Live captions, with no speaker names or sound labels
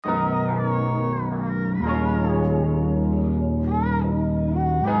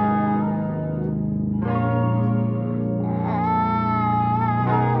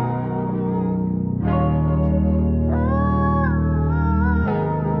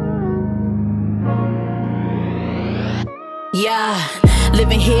Yeah,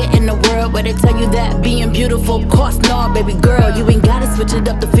 living here in a world where they tell you that being beautiful costs. No, baby girl, you ain't gotta switch it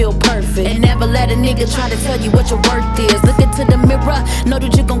up to feel perfect. And never let a nigga try to tell you what your worth is. Look into the mirror, know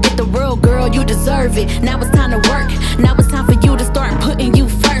that you gon' get the world, girl, you deserve it. Now it's time to work, now it's time for you to start putting you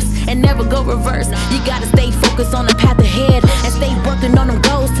first. And never go reverse, you gotta stay focused on the path ahead. And stay working on them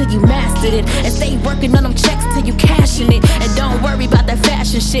goals till you mastered it. And stay working on them checks till you cashing it. And don't worry about that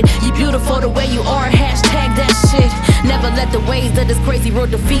fashion shit, you beautiful the way you are, hashtag that shit. Never let the ways of this crazy world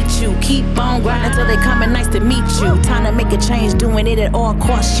defeat you. Keep on grinding till they coming nice to meet you. Time to make a change, doing it at all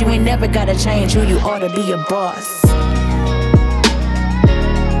costs. You ain't never gotta change who you are to be a boss.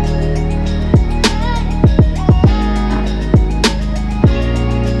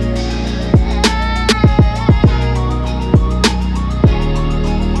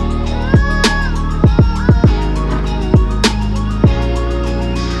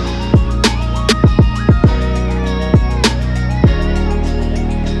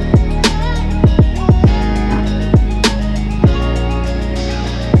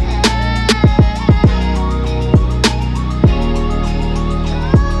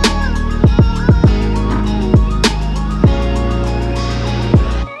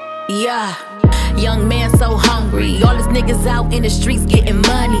 Yeah, young man so hungry. All his niggas out in the streets getting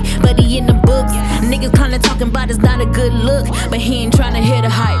money, but he in the books. Niggas kinda talking about it's not a good look, but he ain't tryna hear the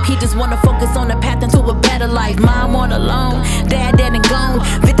hype. He just wanna focus on the path into a better life. Mom on alone, dad dead and gone,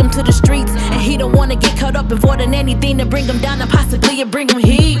 victim to the streets, and he don't wanna get caught up in more than anything to bring him down and possibly bring him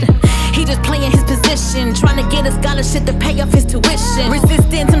heat. He just playing his position, trying to get a scholarship to pay off his tuition.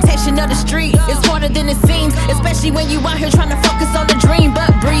 Resisting temptation of the street, it's harder than it seems, especially when you out here trying to focus on the dream.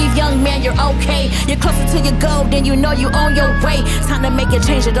 But breathe, young man, you're okay. You're closer to your goal than you know, you on your way. It's time to make a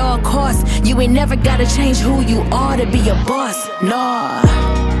change at all costs. You ain't never gotta change who you are to be a boss, nah.